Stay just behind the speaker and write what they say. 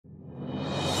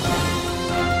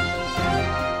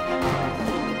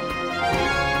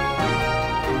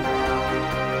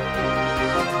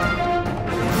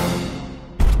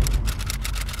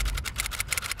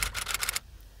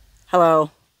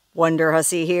Hello,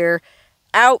 Wonderhussy here,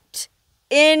 out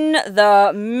in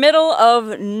the middle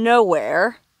of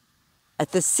nowhere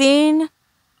at the scene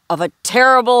of a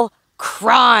terrible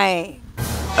crime.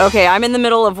 Okay, I'm in the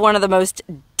middle of one of the most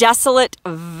desolate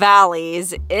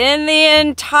valleys in the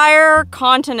entire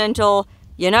continental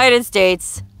United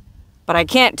States, but I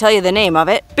can't tell you the name of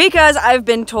it because I've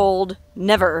been told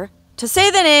never to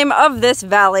say the name of this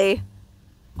valley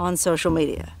on social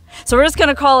media. So we're just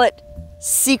gonna call it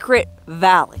Secret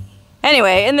Valley.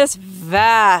 Anyway, in this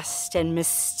vast and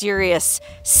mysterious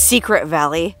secret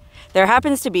valley, there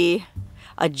happens to be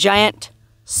a giant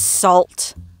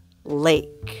salt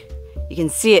lake. You can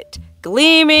see it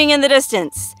gleaming in the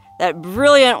distance, that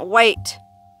brilliant white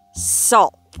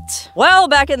salt. Well,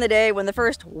 back in the day when the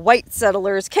first white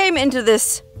settlers came into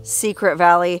this secret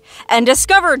valley and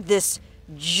discovered this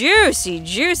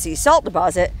juicy salt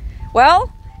deposit,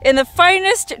 well, in the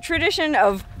finest tradition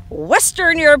of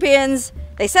Western Europeans,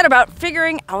 they set about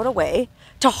figuring out a way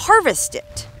to harvest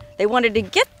it. They wanted to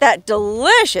get that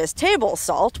delicious table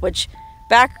salt, which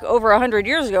back over 100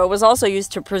 years ago was also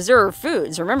used to preserve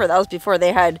foods. Remember, that was before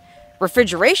they had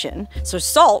refrigeration, so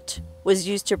salt was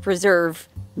used to preserve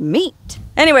meat.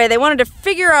 Anyway, they wanted to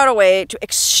figure out a way to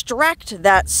extract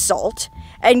that salt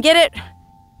and get it,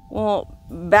 well,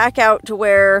 back out to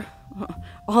where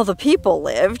all the people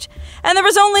lived. And there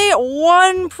was only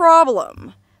one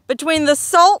problem. Between the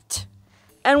salt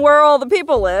and where all the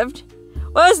people lived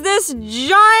was this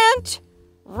giant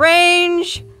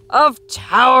range of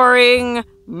towering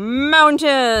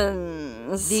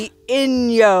mountains. The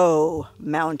Inyo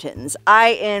Mountains,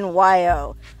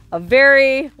 I-N-Y-O. A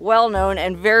very well-known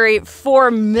and very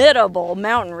formidable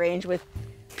mountain range with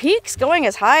peaks going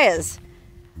as high as,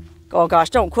 oh gosh,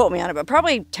 don't quote me on it, but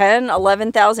probably 10,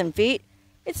 11,000 feet.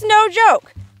 It's no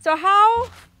joke. So how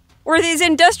were these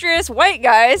industrious white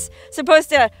guys supposed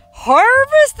to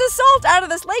harvest the salt out of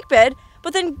this lake bed,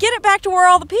 but then get it back to where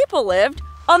all the people lived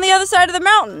on the other side of the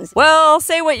mountains? Well,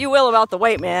 say what you will about the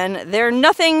white man, they're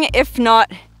nothing if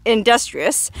not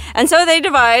industrious. And so they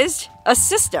devised a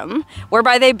system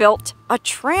whereby they built a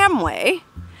tramway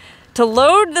to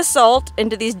load the salt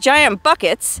into these giant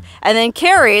buckets and then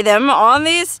carry them on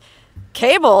these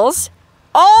cables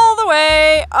all the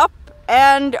way up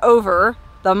and over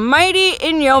the mighty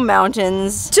Inyo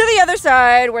Mountains to the other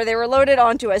side, where they were loaded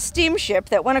onto a steamship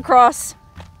that went across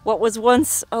what was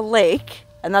once a lake,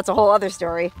 and that's a whole other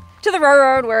story, to the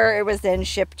railroad, where it was then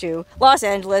shipped to Los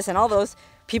Angeles and all those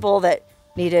people that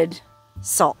needed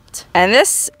salt. And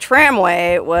this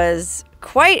tramway was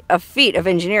quite a feat of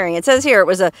engineering. It says here it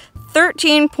was a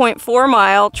 13.4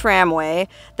 mile tramway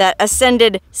that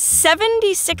ascended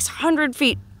 7,600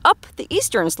 feet up the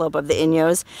eastern slope of the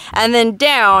Inyos and then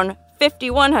down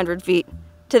 5,100 feet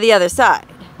to the other side.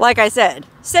 Like I said,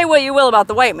 say what you will about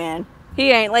the white man, he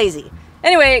ain't lazy.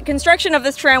 Anyway, construction of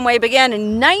this tramway began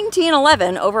in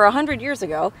 1911, over 100 years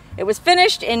ago. It was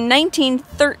finished in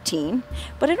 1913,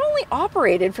 but it only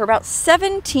operated for about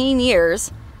 17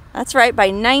 years. That's right, by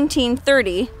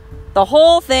 1930, the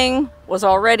whole thing was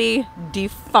already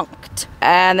defunct.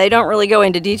 And they don't really go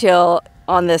into detail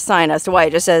on this sign as to why.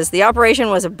 It just says the operation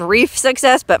was a brief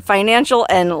success, but financial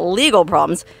and legal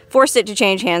problems forced it to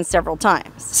change hands several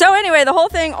times. So anyway, the whole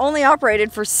thing only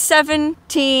operated for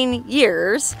 17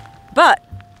 years, but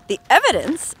the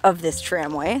evidence of this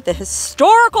tramway, the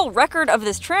historical record of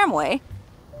this tramway,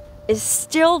 is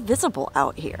still visible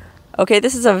out here. Okay,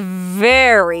 this is a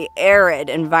very arid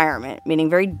environment, meaning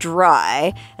very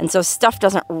dry, and so stuff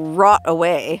doesn't rot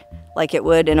away like it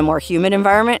would in a more humid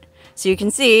environment. So you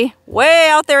can see, way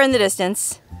out there in the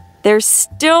distance, there's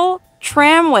still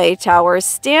tramway towers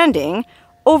standing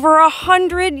over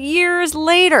 100 years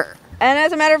later. And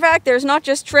as a matter of fact, there's not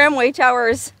just tramway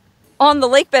towers on the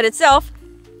lake bed itself,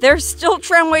 there's still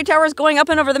tramway towers going up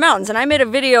and over the mountains. And I made a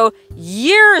video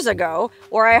years ago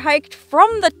where I hiked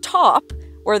from the top,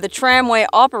 where the tramway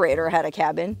operator had a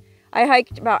cabin. I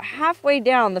hiked about halfway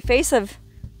down the face of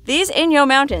these Inyo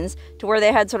Mountains to where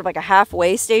they had sort of like a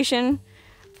halfway station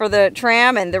for the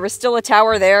tram, and there was still a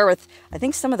tower there with, I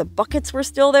think some of the buckets were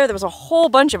still there. There was a whole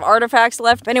bunch of artifacts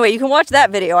left. Anyway, you can watch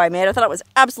that video I made. I thought it was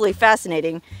absolutely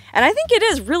fascinating. And I think it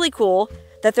is really cool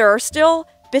that there are still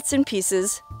bits and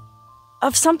pieces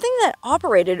of something that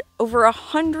operated over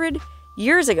 100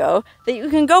 years ago that you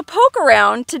can go poke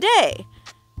around today.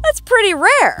 That's pretty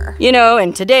rare. You know,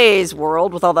 in today's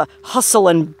world, with all the hustle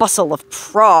and bustle of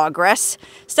progress,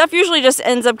 stuff usually just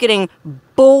ends up getting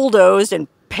bulldozed and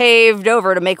paved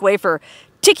over to make way for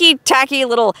ticky-tacky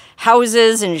little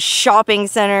houses and shopping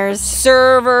centers,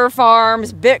 server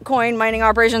farms, Bitcoin mining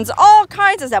operations, all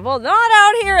kinds of stuff. Well, not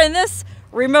out here in this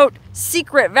remote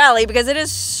secret valley because it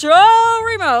is so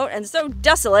remote and so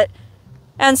desolate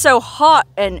and so hot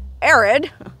and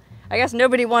arid. I guess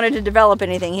nobody wanted to develop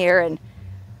anything here, and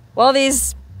well,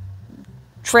 these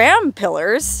tram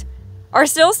pillars are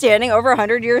still standing over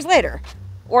 100 years later.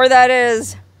 Or that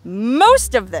is,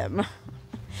 most of them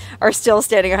are still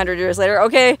standing 100 years later.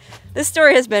 Okay, this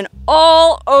story has been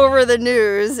all over the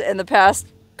news in the past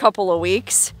couple of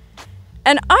weeks,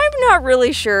 and I'm not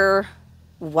really sure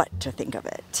what to think of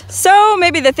it. So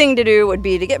maybe the thing to do would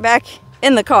be to get back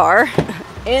in the car,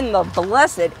 in the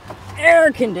blessed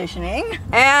air conditioning,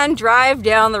 and drive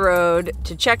down the road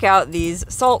to check out these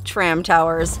salt tram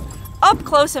towers up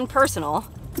close and personal,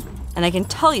 and I can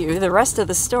tell you the rest of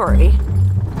the story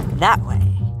that way.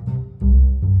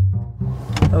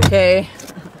 Okay,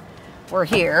 we're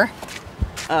here.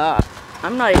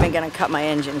 I'm not even gonna cut my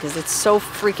engine because it's so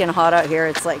freaking hot out here.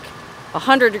 It's like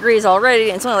 100 degrees already,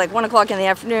 and it's only like 1 o'clock in the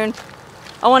afternoon.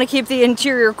 I want to keep the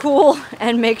interior cool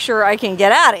and make sure I can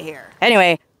get out of here.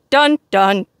 Anyway, dun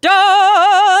dun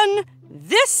dun!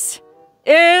 This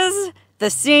is the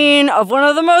scene of one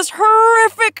of the most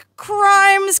horrific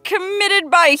crimes committed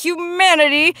by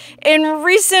humanity in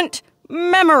recent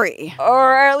memory.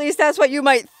 Or at least that's what you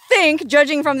might think,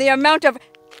 judging from the amount of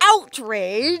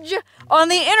outrage on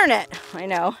the internet. I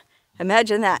know,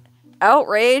 imagine that.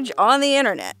 Outrage on the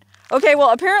internet. Okay, well,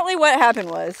 apparently what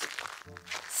happened was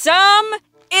some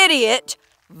idiot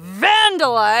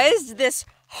vandalized this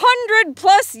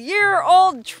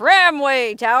 100-plus-year-old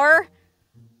tramway tower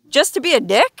just to be a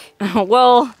dick?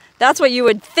 Well, that's what you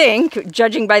would think,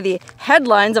 judging by the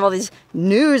headlines of all these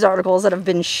news articles that have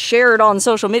been shared on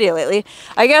social media lately.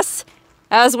 I guess,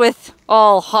 as with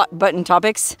all hot-button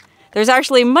topics, there's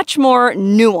actually much more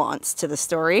nuance to the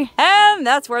story. And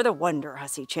that's where the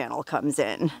Wonderhussy channel comes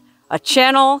in. A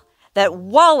channel that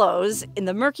wallows in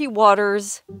the murky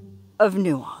waters of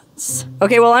nuance.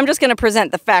 Okay, well, I'm just gonna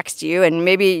present the facts to you, and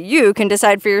maybe you can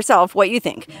decide for yourself what you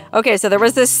think. Okay, so there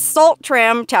was this salt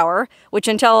tram tower, which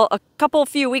until a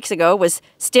few weeks ago was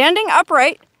standing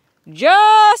upright,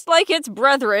 just like its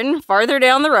brethren farther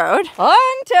down the road,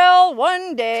 until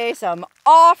one day some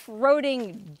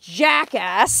off-roading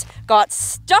jackass got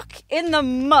stuck in the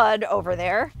mud over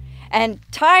there and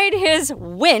tied his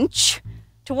winch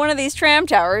to one of these tram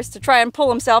towers to try and pull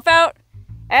himself out,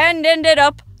 and ended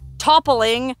up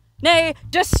toppling, nay,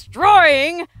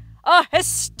 destroying a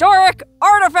historic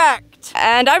artifact.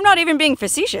 And I'm not even being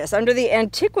facetious. Under the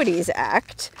Antiquities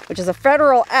Act, which is a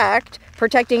federal act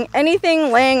protecting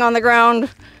anything laying on the ground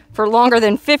for longer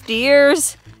than 50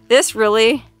 years, this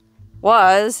really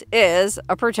is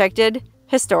a protected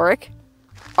historic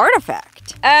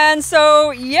artifact. And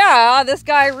so, yeah, this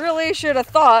guy really should have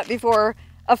thought before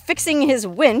affixing his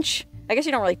winch. I guess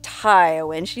you don't really tie a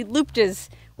winch. He looped his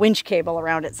winch cable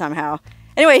around it somehow.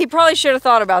 Anyway, he probably should have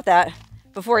thought about that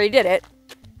before he did it.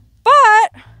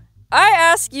 But I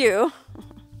ask you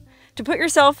to put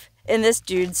yourself in this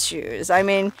dude's shoes. I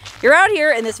mean, you're out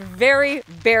here in this very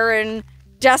barren,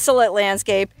 desolate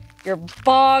landscape. You're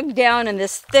bogged down in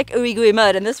this thick ooey gooey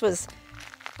mud, and this was,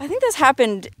 I think this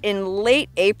happened in late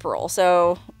April,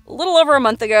 so a little over a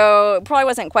month ago. It probably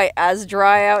wasn't quite as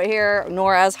dry out here,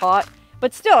 nor as hot,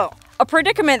 but still, a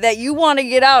predicament that you want to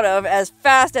get out of as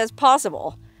fast as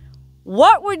possible.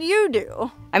 What would you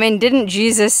do? I mean, didn't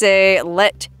Jesus say,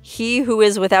 let he who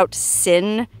is without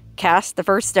sin cast the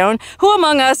first stone? Who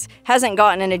among us hasn't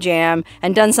gotten in a jam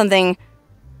and done something,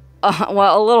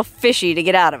 well, a little fishy to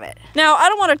get out of it? Now, I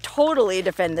don't want to totally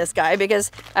defend this guy because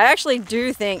I actually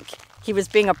do think he was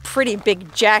being a pretty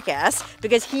big jackass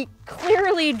because he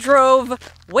clearly drove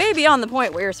way beyond the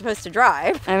point where you're supposed to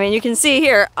drive. I mean, you can see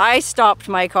here, I stopped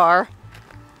my car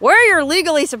where you're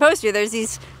legally supposed to. There's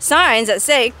these signs that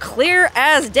say, clear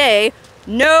as day,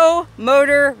 no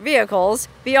motor vehicles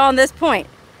beyond this point.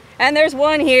 And there's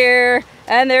one here,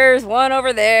 and there's one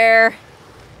over there,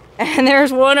 and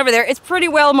there's one over there. It's pretty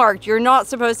well marked. You're not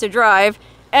supposed to drive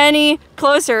any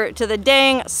closer to the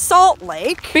dang salt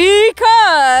lake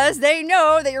because they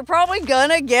know that you're probably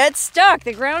gonna get stuck.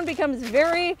 The ground becomes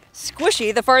very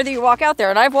squishy the farther you walk out there,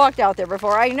 and I've walked out there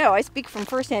before. I know, I speak from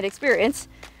firsthand experience.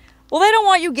 Well, they don't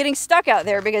want you getting stuck out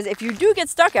there because if you do get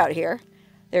stuck out here,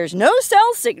 there's no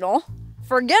cell signal,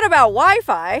 forget about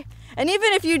Wi-Fi, and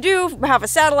even if you do have a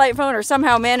satellite phone or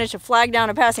somehow manage to flag down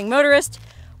a passing motorist,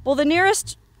 well, the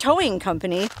nearest towing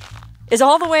company is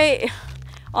all the way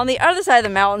on the other side of the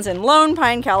mountains in Lone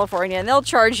Pine, California, and they'll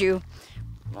charge you,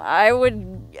 I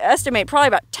would estimate, probably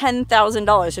about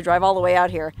 $10,000 to drive all the way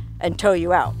out here. and tow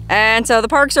you out. And so the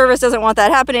Park Service doesn't want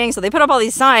that happening, so they put up all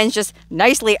these signs just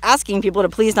nicely asking people to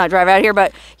please not drive out here.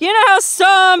 But you know how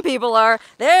some people are.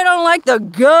 They don't like the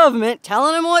government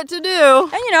telling them what to do.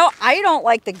 And you know, I don't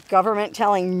like the government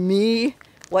telling me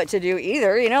what to do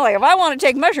either. You know, like if I want to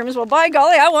take mushrooms, well, by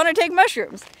golly, I want to take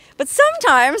mushrooms. But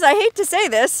sometimes, I hate to say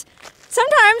this,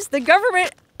 sometimes the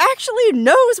government actually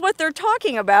knows what they're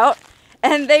talking about,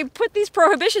 and they put these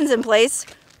prohibitions in place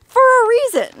for a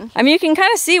reason. I mean, you can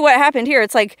kind of see what happened here.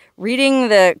 It's like reading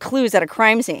the clues at a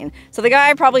crime scene. So the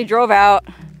guy probably drove out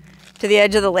to the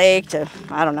edge of the lake to,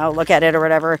 I don't know, look at it or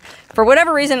whatever. For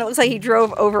whatever reason, it looks like he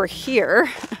drove over here.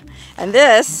 And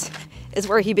this is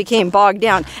where he became bogged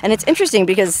down. And it's interesting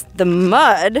because the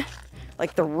mud,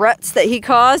 like the ruts that he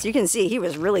caused, you can see he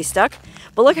was really stuck.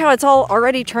 But look how it's all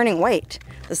already turning white.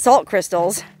 The salt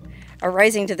crystals are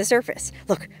rising to the surface.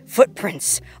 Look,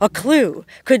 footprints, a clue.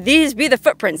 Could these be the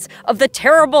footprints of the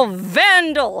terrible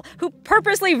vandal who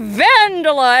purposely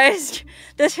vandalized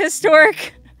this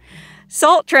historic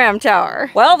salt tram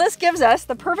tower? Well, this gives us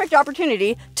the perfect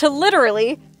opportunity to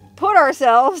literally put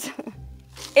ourselves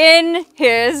in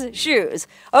his shoes.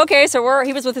 Okay, so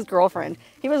he was with his girlfriend.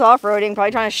 He was off-roading,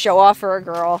 probably trying to show off for a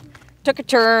girl. Took a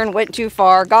turn, went too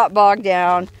far, got bogged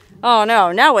down. Oh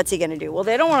no, now what's he gonna do? Well,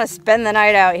 they don't want to spend the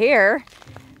night out here,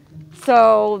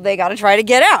 so they gotta try to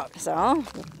get out. So,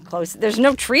 there's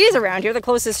no trees around here. The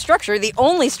closest structure, the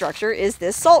only structure, is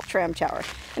this salt tram tower.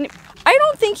 And I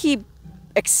don't think he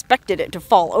expected it to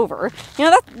fall over. You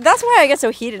know, that's why I get so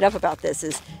heated up about this,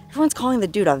 is everyone's calling the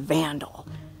dude a vandal.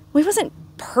 Well, he wasn't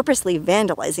purposely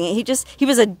vandalizing it. He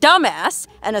was a dumbass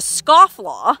and a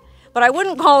scofflaw, but I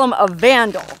wouldn't call him a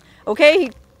vandal. Okay,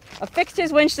 he affixed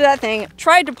his winch to that thing,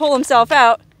 tried to pull himself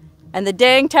out, and the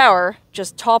dang tower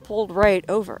just toppled right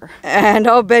over. And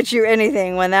I'll bet you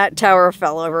anything, when that tower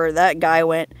fell over, that guy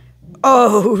went,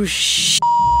 oh shit.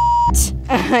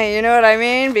 You know what I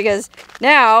mean? Because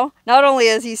now, not only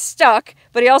is he stuck,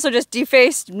 but he also just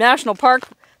defaced national park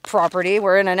property.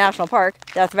 We're in a national park,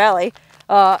 Death Valley.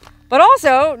 But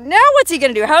also, now what's he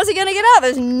gonna do? How's he gonna get out?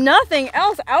 There's nothing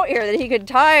else out here that he could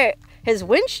tie his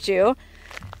winch to.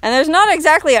 And there's not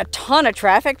exactly a ton of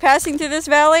traffic passing through this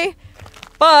valley,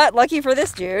 but lucky for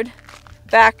this dude,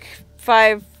 back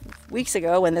 5 weeks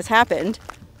ago when this happened,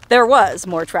 there was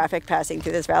more traffic passing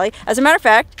through this valley. As a matter of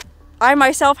fact, I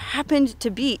myself happened to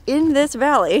be in this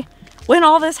valley when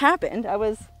all this happened. I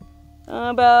was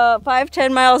about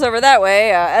 5-10 miles over that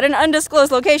way at an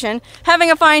undisclosed location, having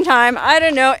a fine time. I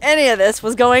didn't know any of this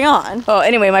was going on. Well,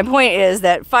 anyway, my point is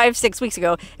that 5-6 weeks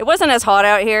ago, it wasn't as hot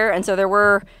out here, and so there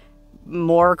were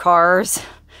more cars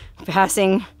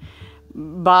passing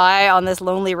by on this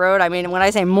lonely road. I mean, when I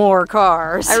say more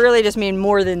cars, I really just mean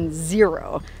more than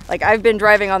zero. Like, I've been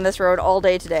driving on this road all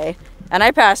day today, and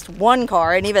I passed one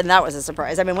car, and even that was a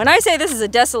surprise. I mean, when I say this is a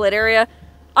desolate area,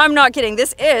 I'm not kidding.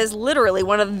 This is literally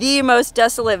one of the most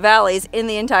desolate valleys in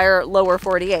the entire lower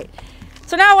 48.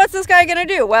 So now what's this guy gonna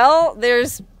do? Well,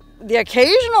 there's the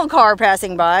occasional car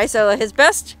passing by, so his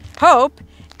best hope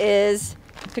is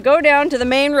to go down to the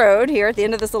main road here at the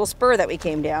end of this little spur that we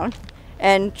came down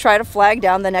and try to flag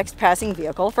down the next passing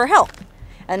vehicle for help.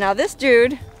 And now this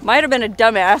dude might have been a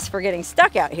dumbass for getting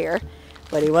stuck out here,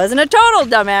 but he wasn't a total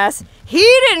dumbass. He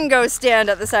didn't go stand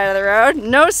at the side of the road.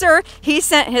 No, sir. He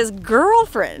sent his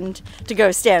girlfriend to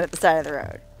go stand at the side of the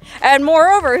road. And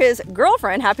moreover, his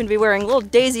girlfriend happened to be wearing little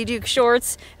Daisy Duke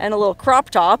shorts and a little crop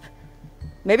top.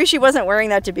 Maybe she wasn't wearing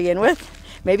that to begin with.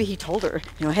 Maybe he told her,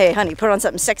 you know, hey, honey, put on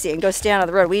something sexy and go stand on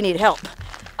the road. We need help.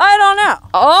 I don't know.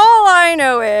 All I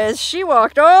know is she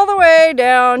walked all the way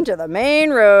down to the main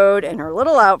road in her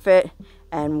little outfit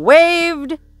and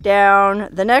waved down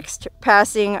the next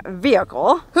passing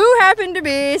vehicle, who happened to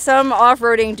be some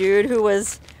off-roading dude who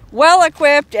was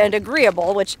well-equipped and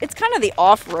agreeable, which it's kind of the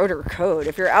off-roader code.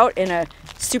 If you're out in a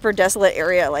super desolate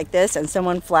area like this and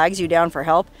someone flags you down for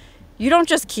help, you don't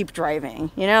just keep driving.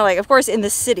 You know, like, of course, in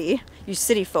the city, you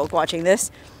city folk watching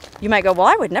this, you might go, well,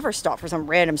 I would never stop for some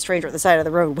random stranger at the side of the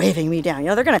road waving me down. You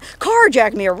know, they're gonna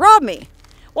carjack me or rob me.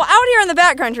 Well, out here in the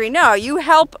backcountry, no, you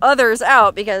help others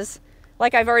out because,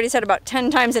 like I've already said about 10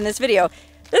 times in this video,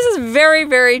 this is very,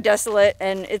 very desolate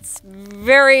and it's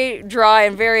very dry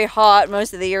and very hot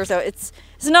most of the year. So it's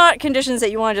not conditions that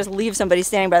you want to just leave somebody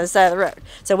standing by the side of the road.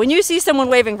 So when you see someone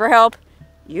waving for help,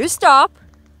 you stop,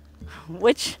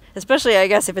 which, especially I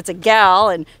guess if it's a gal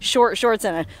and short shorts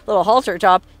and a little halter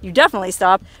top, you definitely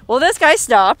stop. Well, this guy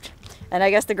stopped, and I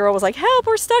guess the girl was like, help,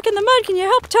 we're stuck in the mud, can you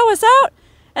help tow us out?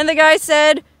 And the guy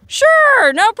said,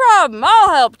 sure, no problem, I'll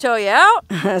help tow you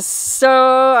out.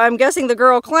 So I'm guessing the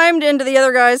girl climbed into the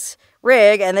other guy's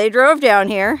rig and they drove down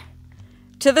here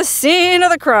to the scene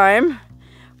of the crime,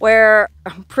 where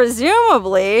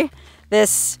presumably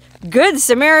this Good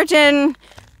Samaritan,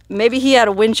 maybe he had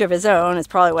a winch of his own, is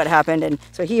probably what happened. And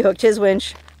so he hooked his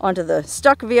winch onto the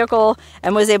stuck vehicle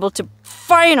and was able to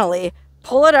finally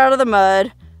pull it out of the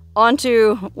mud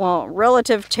onto, well,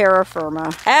 relative terra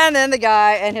firma. And then the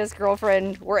guy and his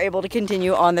girlfriend were able to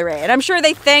continue on their way. And I'm sure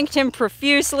they thanked him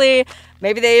profusely.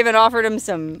 Maybe they even offered him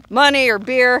some money or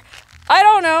beer. I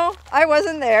don't know. I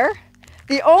wasn't there.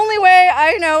 The only way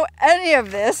I know any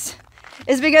of this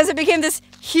is because it became this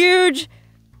huge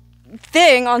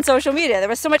thing on social media. There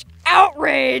was so much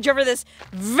outrage over this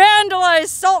vandalized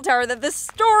salt tower that this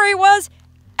story was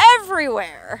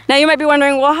everywhere. Now you might be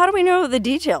wondering, well, how do we know the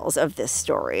details of this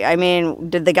story? I mean,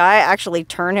 did the guy actually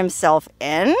turn himself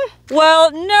in?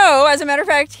 Well, no, as a matter of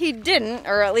fact, he didn't,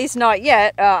 or at least not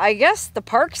yet. I guess the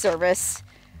Park Service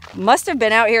must have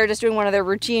been out here just doing one of their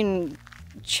routine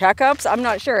checkups. I'm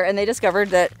not sure. And they discovered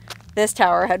that this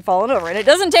tower had fallen over. And it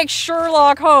doesn't take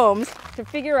Sherlock Holmes to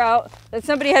figure out that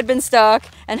somebody had been stuck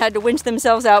and had to winch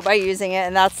themselves out by using it,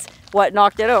 and that's what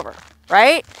knocked it over,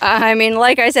 right? I mean,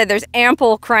 like I said, there's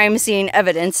ample crime scene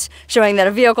evidence showing that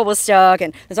a vehicle was stuck,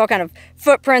 and there's all kind of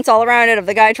footprints all around it of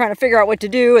the guy trying to figure out what to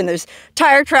do, and there's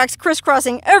tire tracks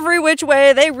crisscrossing every which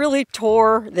way. They really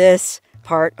tore this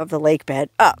part of the lake bed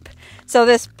up. So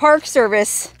this Park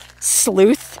Service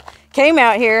sleuth came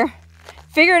out here,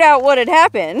 figured out what had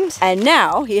happened, and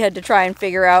now he had to try and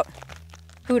figure out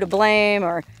who to blame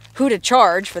or who to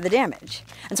charge for the damage.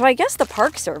 And so I guess the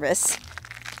Park Service,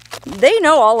 they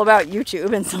know all about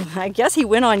YouTube, and so I guess he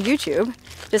went on YouTube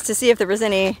just to see if there was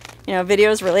any,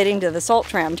 videos relating to the salt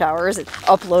tram towers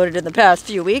uploaded in the past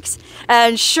few weeks.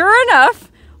 And sure enough,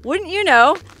 wouldn't you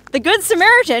know, the Good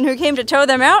Samaritan who came to tow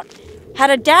them out had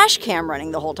a dash cam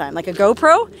running the whole time, like a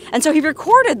GoPro, and so he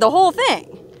recorded the whole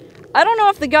thing. I don't know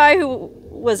if the guy who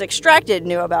was extracted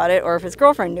knew about it or if his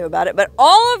girlfriend knew about it, but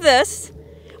all of this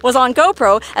was on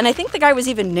GoPro, and I think the guy was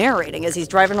even narrating as he's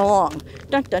driving along.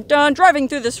 Dun dun dun, driving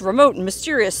through this remote and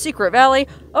mysterious secret valley.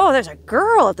 Oh, there's a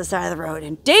girl at the side of the road,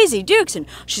 and Daisy Dukes, and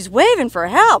she's waving for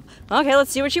help. Okay, let's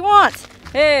see what she wants.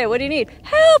 Hey, what do you need?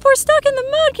 Help, we're stuck in the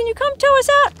mud. Can you come tow us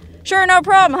out? Sure, no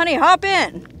problem, honey, hop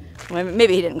in. Well,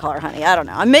 maybe he didn't call her honey, I don't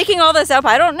know. I'm making all this up,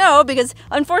 I don't know, because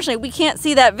unfortunately we can't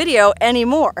see that video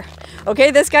anymore.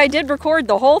 Okay, this guy did record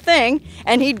the whole thing,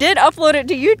 and he did upload it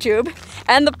to YouTube,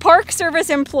 and the Park Service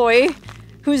employee,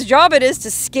 whose job it is to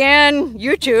scan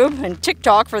YouTube and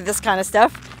TikTok for this kind of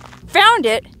stuff, found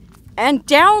it and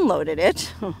downloaded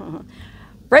it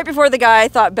right before the guy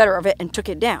thought better of it and took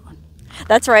it down.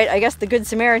 That's right, I guess the Good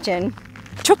Samaritan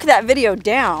took that video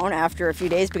down after a few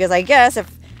days, because I guess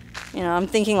if, I'm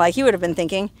thinking like he would have been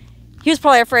thinking, he was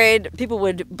probably afraid people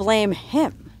would blame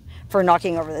him for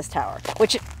knocking over this tower.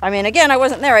 Which, I mean, again, I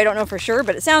wasn't there, I don't know for sure,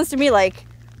 but it sounds to me like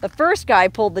the first guy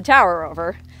pulled the tower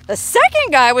over. The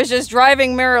second guy was just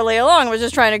driving merrily along, was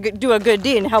just trying to do a good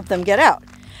deed and help them get out.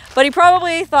 But he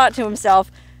probably thought to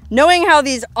himself, knowing how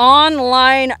these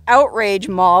online outrage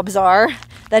mobs are,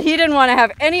 that he didn't want to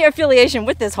have any affiliation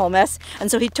with this whole mess, and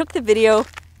so he took the video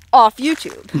off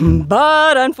YouTube.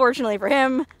 But unfortunately for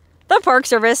him, the Park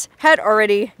Service had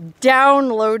already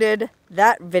downloaded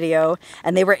that video,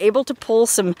 and they were able to pull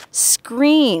some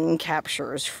screen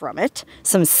captures from it,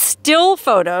 some still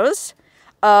photos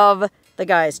of the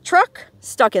guy's truck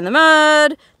stuck in the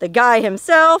mud, the guy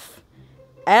himself,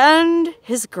 and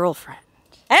his girlfriend.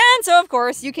 And so, of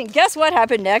course, you can guess what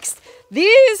happened next.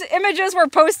 These images were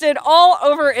posted all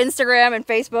over Instagram and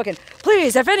Facebook, and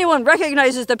please, if anyone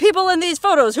recognizes the people in these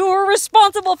photos who were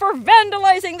responsible for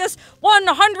vandalizing this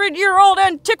 100-year-old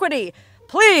antiquity,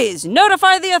 please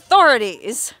notify the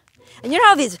authorities. And you know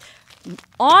how these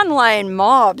online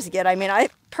mobs get? I mean, I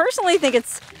personally think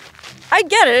I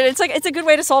get it. It's a good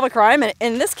way to solve a crime, and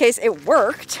in this case, it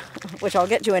worked, which I'll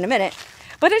get to in a minute.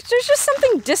 But there's just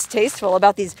something distasteful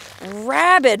about these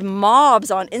rabid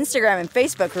mobs on Instagram and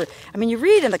Facebook. You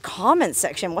read in the comments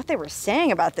section what they were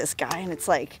saying about this guy, and it's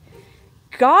like,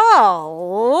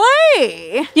 golly.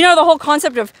 The whole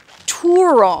concept of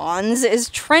tourons is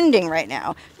trending right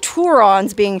now.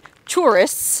 Tourons being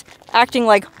tourists acting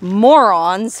like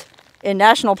morons in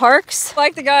national parks.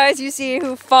 Like the guys you see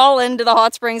who fall into the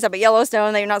hot springs up at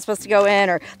Yellowstone that you're not supposed to go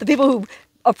in, or the people who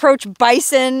approach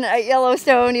bison at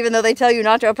Yellowstone even though they tell you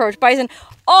not to approach bison.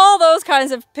 All those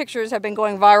kinds of pictures have been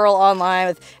going viral online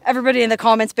with everybody in the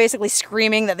comments basically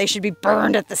screaming that they should be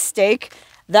burned at the stake.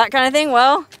 That kind of thing.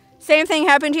 Well, same thing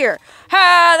happened here.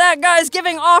 Ha, that guy's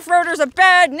giving off-roaders a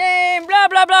bad name, blah,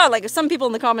 blah, blah. Like some people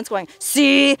in the comments going,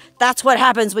 see, that's what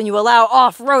happens when you allow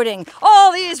off-roading.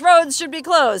 All these roads should be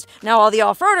closed. Now all the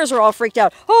off-roaders are all freaked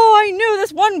out. Oh, I knew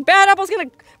this one bad apple's gonna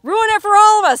ruin it for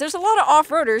all of us. There's a lot of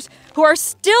off-roaders who are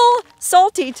still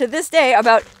salty to this day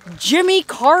about Jimmy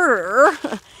Carter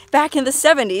back in the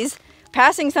 70s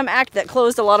passing some act that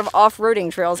closed a lot of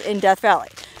off-roading trails in Death Valley.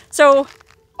 So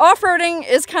off-roading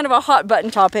is kind of a hot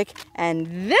button topic,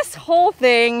 and this whole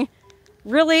thing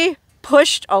really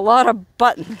pushed a lot of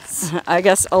buttons. I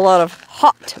guess a lot of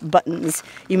hot buttons,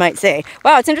 you might say.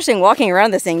 Wow, it's interesting walking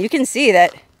around this thing. You can see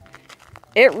that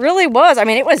it really was. I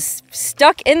mean, it was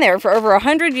stuck in there for over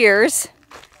 100 years.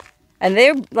 And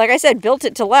they, like I said, built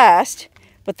it to last.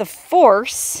 But the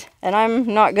force, and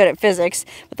I'm not good at physics,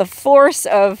 but the force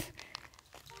of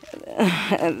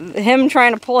him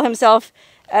trying to pull himself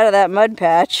out of that mud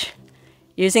patch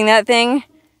using that thing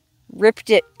ripped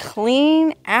it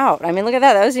clean out. I mean, look at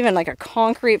that. That was even like a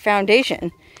concrete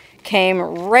foundation. Came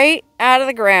right out of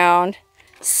the ground,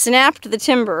 snapped the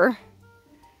timber,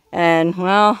 and,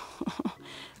 well,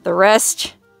 the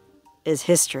rest is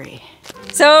history.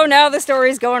 So now the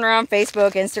story's going around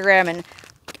Facebook, Instagram, and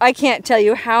I can't tell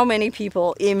you how many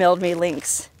people emailed me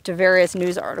links to various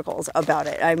news articles about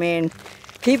it. I mean,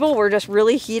 people were just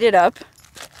really heated up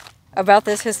about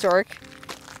this historic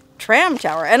tram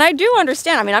tower. And I do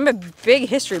understand. I mean, I'm a big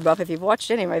history buff if you've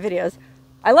watched any of my videos.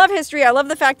 I love history. I love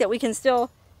the fact that we can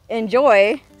still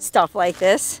enjoy stuff like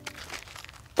this.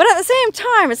 But at the same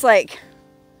time, it's like,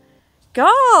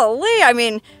 golly, I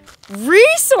mean,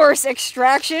 resource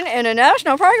extraction in a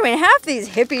national park. I mean, half these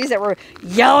hippies that were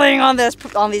yelling on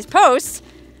these posts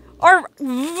are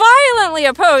violently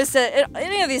opposed to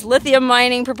any of these lithium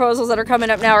mining proposals that are coming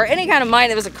up now, or any kind of mine.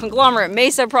 There was a conglomerate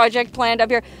Mesa project planned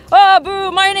up here. Oh,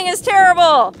 boo, mining is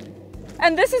terrible.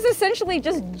 And this is essentially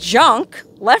just junk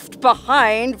left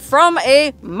behind from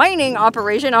a mining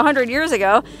operation 100 years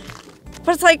ago.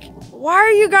 But it's like, why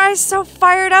are you guys so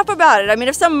fired up about it? I mean,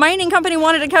 if some mining company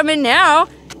wanted to come in now,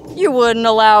 you wouldn't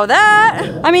allow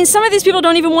that. I mean, some of these people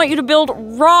don't even want you to build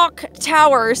rock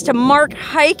towers to mark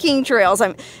hiking trails. I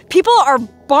mean, people are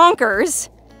bonkers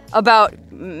about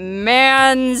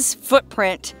man's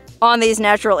footprint on these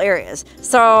natural areas.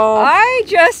 So I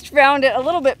just found it a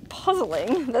little bit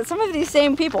puzzling that some of these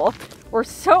same people were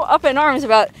so up in arms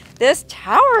about this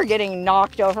tower getting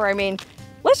knocked over. I mean,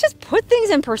 let's just put things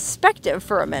in perspective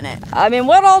for a minute. I mean,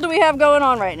 what all do we have going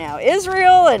on right now?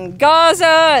 Israel and Gaza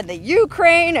and the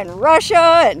Ukraine and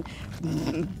Russia and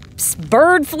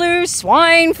bird flu,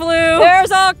 swine flu.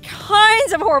 There's all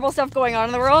kinds of horrible stuff going on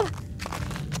in the world.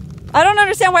 I don't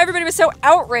understand why everybody was so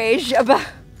outraged about...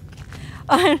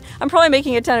 I'm probably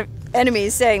making a ton of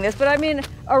enemies saying this, but I mean,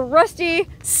 a rusty,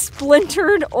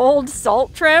 splintered old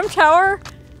salt tram tower?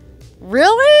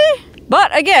 Really?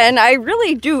 But again, I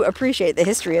really do appreciate the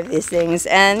history of these things.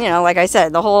 And, you know, like I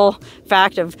said, the whole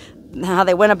fact of how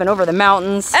they went up and over the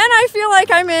mountains. And I feel like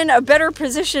I'm in a better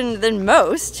position than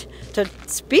most to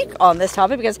speak on this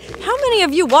topic, because how many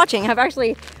of you watching have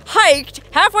actually hiked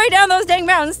halfway down those dang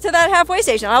mountains to that halfway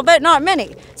station? I'll bet not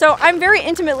many. So I'm very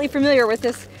intimately familiar with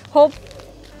this whole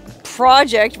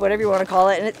project, whatever you want to call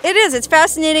it. And it's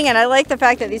fascinating. And I like the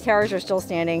fact that these towers are still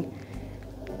standing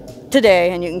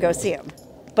today and you can go see them.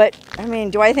 But, I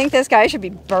mean, do I think this guy should be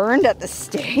burned at the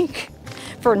stake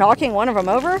for knocking one of them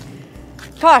over?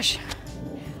 Gosh,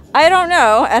 I don't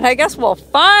know, and I guess we'll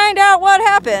find out what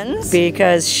happens.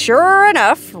 Because sure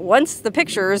enough, once the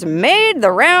pictures made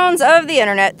the rounds of the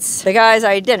internet, the guy's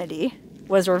identity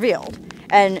was revealed.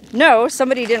 And no,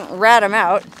 somebody didn't rat him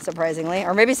out, surprisingly.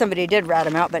 Or maybe somebody did rat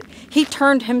him out, but he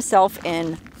turned himself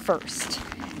in first.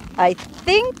 I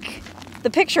think the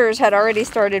pictures had already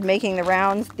started making the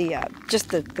rounds, just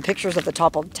the pictures of the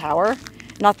toppled tower,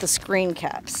 not the screen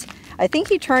caps. I think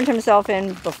he turned himself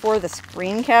in before the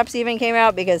screen caps even came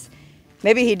out, because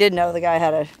maybe he did know the guy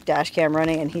had a dash cam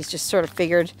running and he's just sort of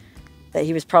figured that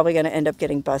he was probably going to end up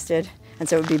getting busted. And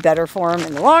so it would be better for him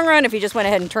in the long run if he just went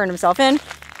ahead and turned himself in,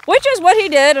 which is what he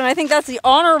did. And I think that's the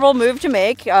honorable move to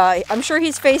make. I'm sure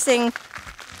he's facing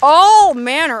all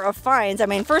manner of fines. I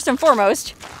mean, first and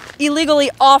foremost, illegally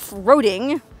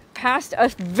off-roading past a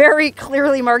very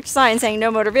clearly marked sign saying no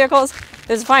motor vehicles.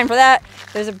 There's a fine for that.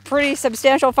 There's a pretty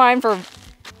substantial fine for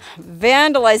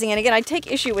vandalizing. And again, I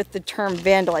take issue with the term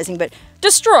vandalizing, but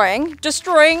destroying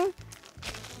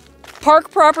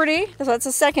park property. So that's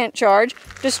a second charge.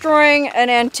 Destroying an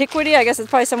antiquity. I guess it's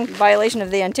probably some violation of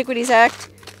the Antiquities Act.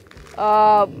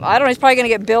 I don't know. He's probably going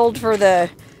to get billed for the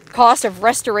cost of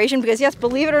restoration, because yes,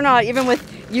 believe it or not, even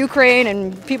with Ukraine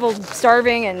and people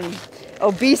starving and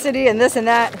obesity and this and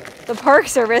that, the Park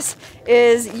Service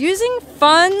is using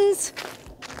funds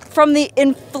from the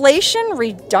Inflation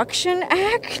Reduction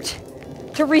Act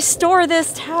to restore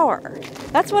this tower.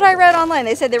 That's what I read online.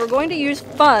 They said they were going to use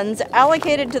funds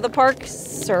allocated to the Park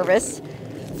Service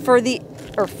for the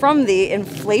from the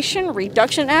Inflation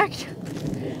Reduction Act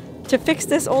to fix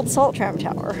this old salt tram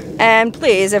tower. And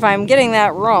please, if I'm getting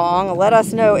that wrong, let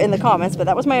us know in the comments, but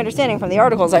that was my understanding from the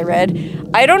articles I read.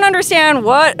 I don't understand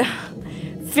what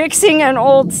fixing an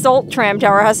old salt tram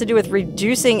tower has to do with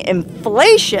reducing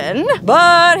inflation,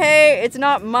 but hey, it's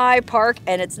not my park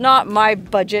and it's not my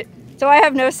budget, so I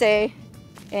have no say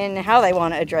in how they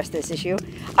want to address this issue.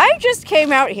 I just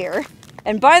came out here,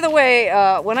 and by the way,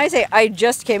 when I say I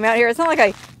just came out here, it's not like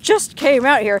I just came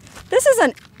out here. This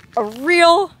is a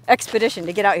real expedition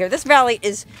to get out here. This valley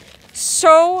is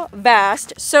so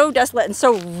vast, so desolate, and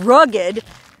so rugged,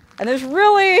 and there's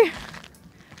really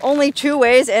only 2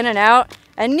 ways in and out,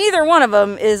 and neither one of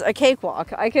them is a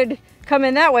cakewalk. I could come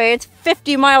in that way. It's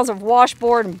 50 miles of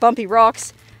washboard and bumpy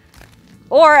rocks.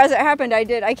 Or as it happened,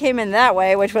 I came in that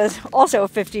way, which was also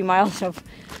 50 miles of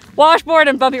washboard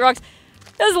and bumpy rocks.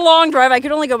 It was a long drive. I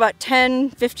could only go about 10,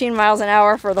 15 miles an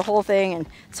hour for the whole thing. And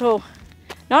so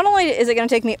not only is it going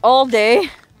to take me all day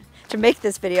to make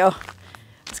this video,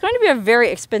 it's going to be a very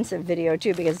expensive video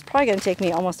too, because it's probably going to take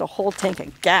me almost a whole tank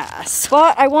of gas.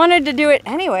 But I wanted to do it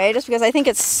anyway, just because I think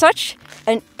it's such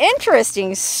an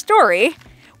interesting story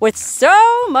with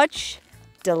so much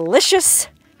delicious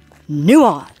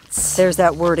nuance. There's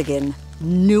that word again,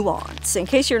 nuance. In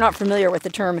case you're not familiar with the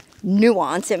term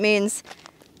nuance, it means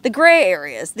the gray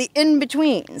areas, the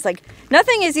in-betweens. Like,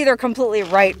 nothing is either completely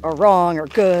right or wrong or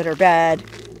good or bad.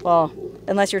 Well,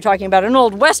 unless you're talking about an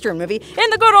old Western movie. In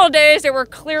the good old days, there were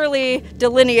clearly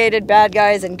delineated bad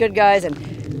guys and good guys,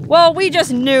 and, well, we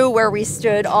just knew where we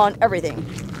stood on everything.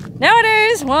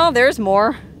 Nowadays, well, there's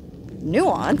more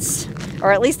nuance,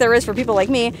 or at least there is for people like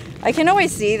me. I can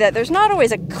always see that there's not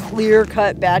always a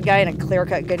clear-cut bad guy and a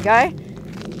clear-cut good guy.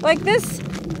 Like this,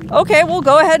 okay, we'll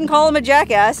go ahead and call him a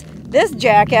jackass. This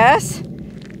jackass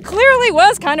clearly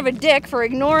was kind of a dick for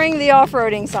ignoring the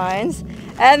off-roading signs,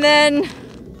 and then,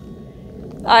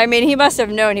 I mean, he must have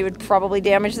known he would probably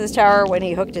damage this tower when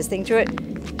he hooked his thing to it.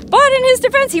 But in his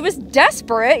defense, he was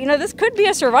desperate. You know, this could be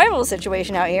a survival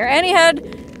situation out here, and he had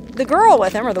the girl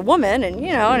with him, or the woman, and,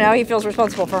 you know, now he feels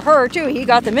responsible for her too. He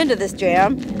got them into this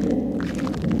jam.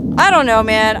 I don't know,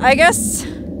 man. I guess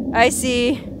I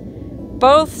see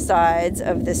both sides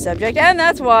of this subject, and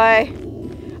that's why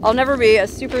I'll never be a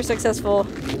super successful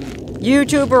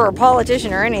YouTuber or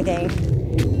politician or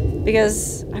anything,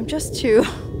 because I'm just too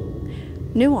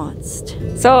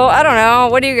nuanced. So I don't know,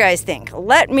 what do you guys think?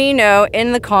 Let me know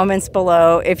in the comments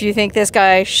below if you think this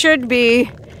guy should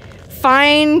be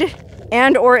fined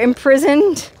and or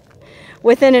imprisoned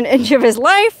within an inch of his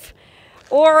life,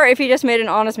 or if he just made an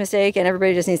honest mistake and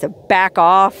everybody just needs to back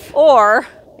off. Or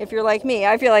if you're like me,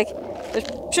 I feel like there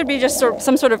should be just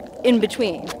some sort of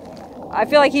in-between. I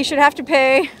feel like he should have to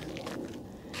pay,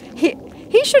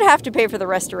 he should have to pay for the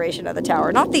restoration of the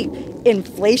tower, not the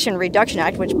Inflation Reduction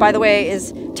Act, which, by the way,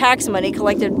 is tax money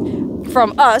collected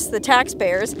from us, the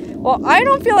taxpayers. Well, I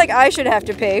don't feel like I should have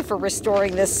to pay for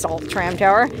restoring this salt tram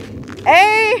tower.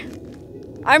 A,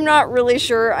 I'm not really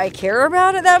sure I care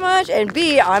about it that much, and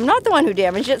B, I'm not the one who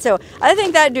damaged it, so I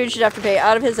think that dude should have to pay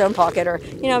out of his own pocket, or,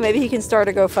 you know, maybe he can start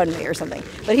a GoFundMe or something.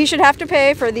 But he should have to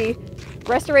pay for the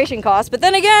restoration costs. But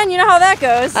then again, you know how that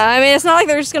goes. I mean, it's not like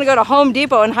they're just gonna go to Home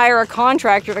Depot and hire a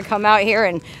contractor to come out here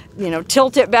and, you know,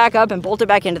 tilt it back up and bolt it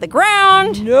back into the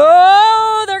ground.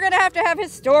 No, they're gonna have to have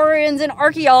historians and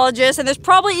archaeologists, and there's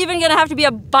probably even gonna have to be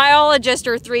a biologist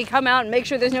or 3 come out and make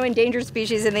sure there's no endangered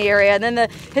species in the area. And then the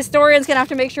historian's gonna have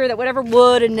to make sure that whatever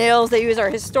wood and nails they use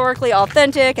are historically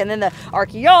authentic. And then the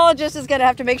archaeologist is gonna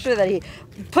have to make sure that he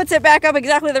puts it back up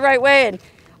exactly the right way. And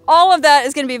all of that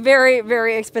is going to be very,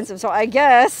 very expensive. So I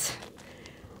guess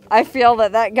I feel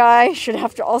that that guy should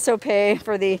have to also pay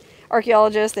for the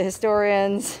archaeologists, the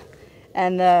historians,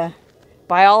 and the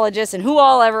biologists, and who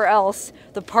all ever else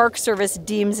the Park Service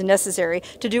deems necessary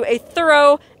to do a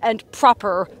thorough and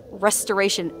proper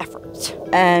restoration effort.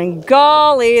 And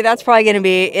golly, that's probably going to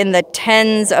be in the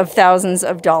tens of thousands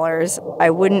of dollars. I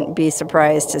wouldn't be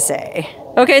surprised to say.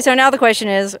 Okay, so now the question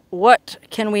is, what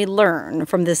can we learn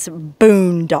from this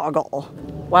boondoggle?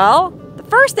 Well, the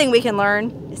first thing we can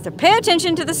learn is to pay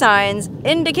attention to the signs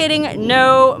indicating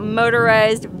no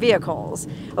motorized vehicles.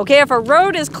 Okay, if a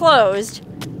road is closed,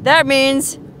 that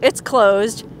means it's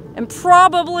closed, and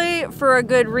probably for a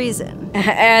good reason.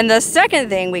 And the second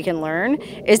thing we can learn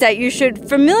is that you should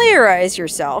familiarize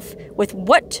yourself with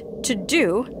what to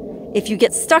do if you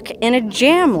get stuck in a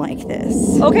jam like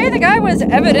this. Okay, the guy was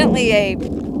evidently a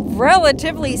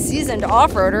relatively seasoned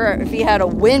off-roader if he had a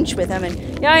winch with him.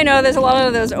 And yeah, I know there's a lot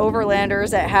of those overlanders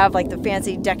that have like the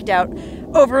fancy decked out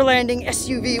overlanding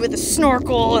SUV with the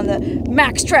snorkel and the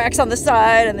max tracks on the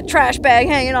side and the trash bag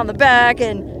hanging on the back.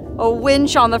 And a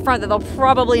winch on the front that they'll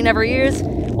probably never use.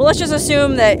 Well, let's just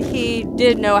assume that he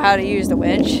did know how to use the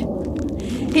winch.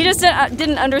 He just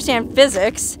didn't understand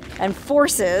physics and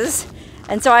forces.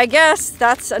 And so I guess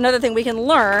that's another thing we can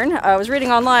learn. I was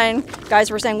reading online, guys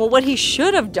were saying, well, what he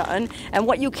should have done and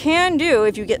what you can do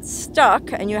if you get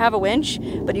stuck and you have a winch,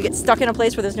 but you get stuck in a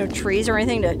place where there's no trees or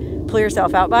anything to pull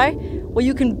yourself out by, well,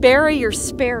 you can bury your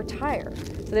spare tire.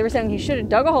 So they were saying he should have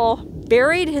dug a hole,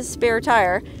 buried his spare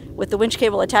tire with the winch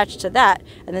cable attached to that,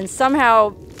 and then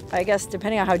somehow, I guess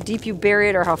depending on how deep you bury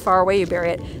it or how far away you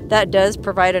bury it, that does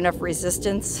provide enough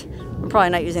resistance. I'm probably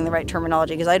not using the right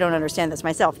terminology because I don't understand this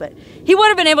myself, but he would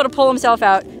have been able to pull himself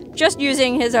out just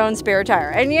using his own spare tire.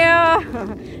 And yeah,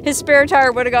 his spare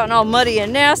tire would have gotten all muddy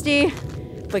and nasty,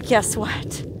 but guess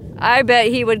what? I bet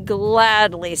he would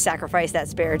gladly sacrifice that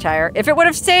spare tire if it would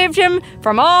have saved him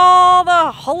from all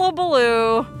the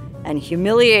hullabaloo and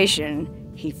humiliation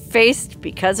he faced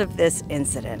because of this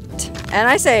incident. And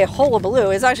I say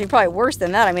hullabaloo is actually probably worse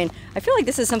than that. I mean, I feel like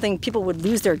this is something people would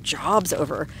lose their jobs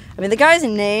over. I mean, the guy's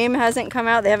name hasn't come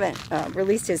out. They haven't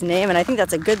released his name, and I think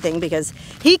that's a good thing because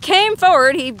he came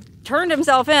forward, he turned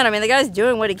himself in. I mean, the guy's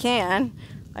doing what he can,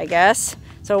 I guess.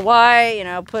 So why, you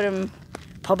know, put him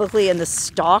publicly in the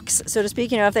stocks, so to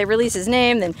speak? You know, if they release his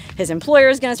name, then his employer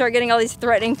is going to start getting all these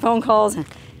threatening phone calls.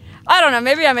 I don't know,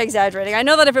 maybe I'm exaggerating. I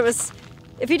know that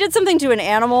if he did something to an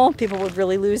animal, people would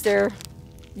really lose their,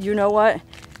 you know what.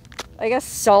 I guess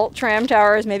salt tram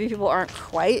towers, maybe people aren't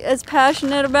quite as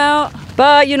passionate about.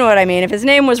 But you know what I mean. If his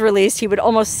name was released, he would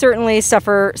almost certainly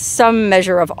suffer some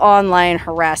measure of online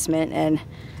harassment. And,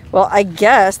 well, I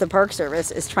guess the Park Service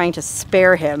is trying to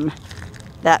spare him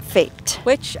that fate,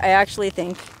 which I actually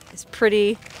think is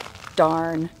pretty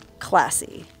darn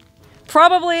classy.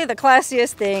 Probably the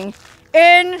classiest thing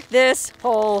in this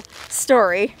whole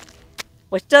story,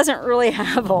 which doesn't really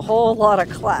have a whole lot of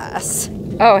class.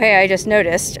 Oh, hey, I just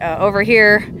noticed over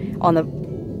here on the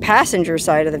passenger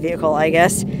side of the vehicle, I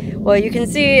guess, well, you can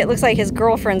see it looks like his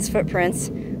girlfriend's footprints.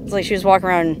 It's like she was walking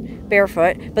around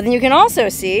barefoot. But then you can also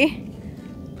see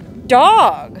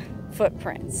dog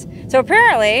footprints. So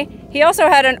apparently, he also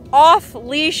had an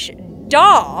off-leash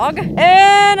dog in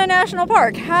a national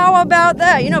park. How about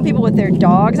that? You know, people with their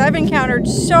dogs. I've encountered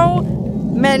so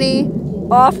many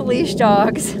off-leash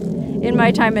dogs in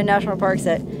my time in national parks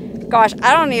that, gosh,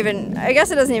 I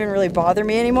guess it doesn't even really bother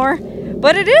me anymore,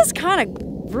 but it is kind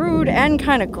of rude and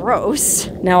kind of gross.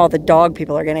 Now all the dog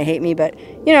people are gonna hate me, but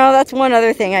you know, that's one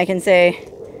other thing I can say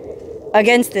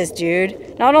against this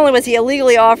dude. Not only was he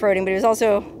illegally off-roading, but he was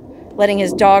also letting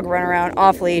his dog run around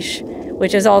off-leash,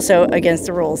 which is also against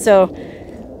the rules. So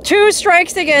 2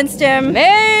 strikes against him.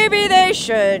 Maybe they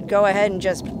should go ahead and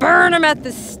just burn him at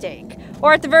the stake,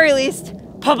 or at the very least,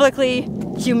 publicly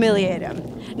humiliate him.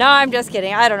 No, I'm just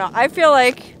kidding. I don't know. I feel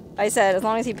like I said, as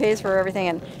long as he pays for everything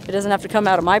and it doesn't have to come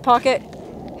out of my pocket,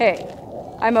 hey,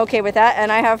 I'm okay with that.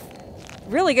 And I have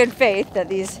really good faith that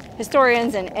these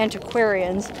historians and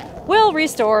antiquarians will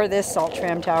restore this salt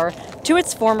tram tower to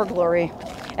its former glory.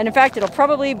 And in fact, it'll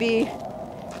probably be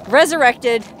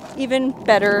resurrected even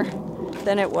better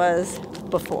than it was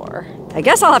before. I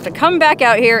guess I'll have to come back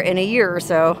out here in a year or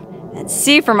so and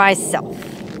see for myself.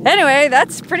 Anyway,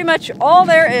 that's pretty much all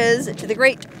there is to the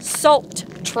great salt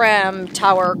tram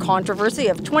tower controversy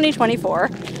of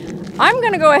 2024. I'm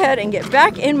gonna go ahead and get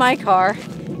back in my car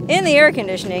in the air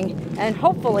conditioning and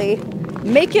hopefully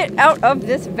make it out of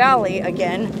this valley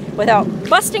again without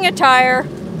busting a tire,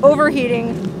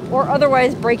 overheating, or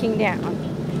otherwise breaking down.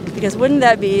 Because wouldn't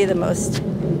that be the most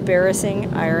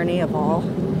embarrassing irony of all?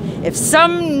 If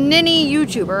some ninny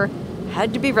YouTuber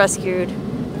had to be rescued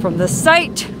from the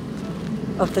sight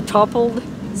of the toppled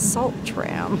salt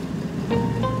tram.